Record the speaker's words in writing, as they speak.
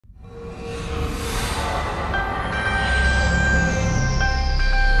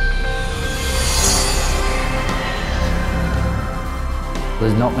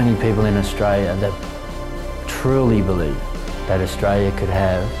There's not many people in Australia that truly believe that Australia could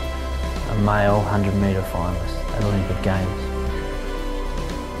have a male 100-metre finalist at Olympic Games.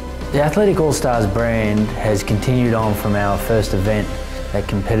 The Athletic Allstars brand has continued on from our first event that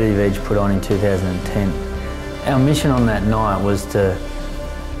Competitive Edge put on in 2010. Our mission on that night was to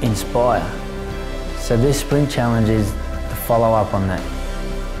inspire. So this sprint challenge is the follow-up on that.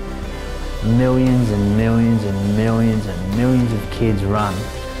 Millions and millions and millions and millions of kids run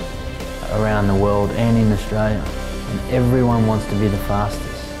around the world and in Australia, and everyone wants to be the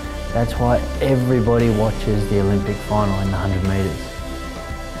fastest. That's why everybody watches the Olympic final in the 100 metres.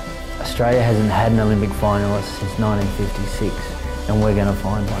 Australia hasn't had an Olympic finalist since 1956, and we're going to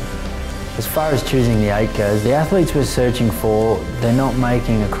find one. As far as choosing the 8 goes, the athletes we're searching for, they're not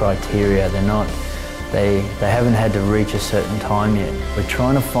making a criteria. They haven't had to reach a certain time yet. We're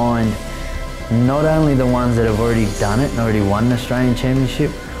trying to find not only the ones that have already done it and already won an Australian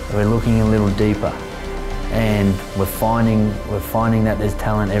Championship, but we're looking a little deeper. And we're finding that there's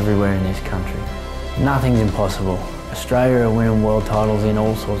talent everywhere in this country. Nothing's impossible. Australia are winning world titles in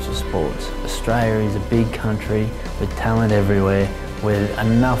all sorts of sports. Australia is a big country with talent everywhere, with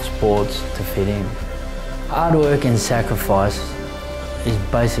enough sports to fit in. Hard work and sacrifice is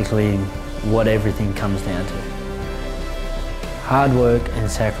basically what everything comes down to. Hard work and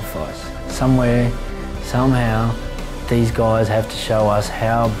sacrifice. Somewhere, somehow, these guys have to show us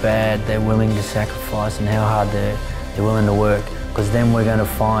how bad they're willing to sacrifice and how hard they're willing to work, because then we're going to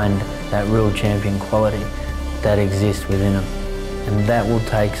find that real champion quality that exists within them. And that will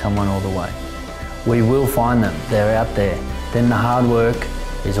take someone all the way. We will find them, they're out there. Then the hard work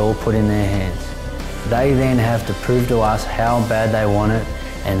is all put in their hands. They then have to prove to us how bad they want it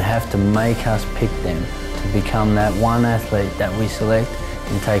and have to make us pick them to become that one athlete that we select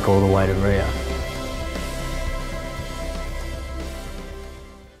and take all the way to Rio.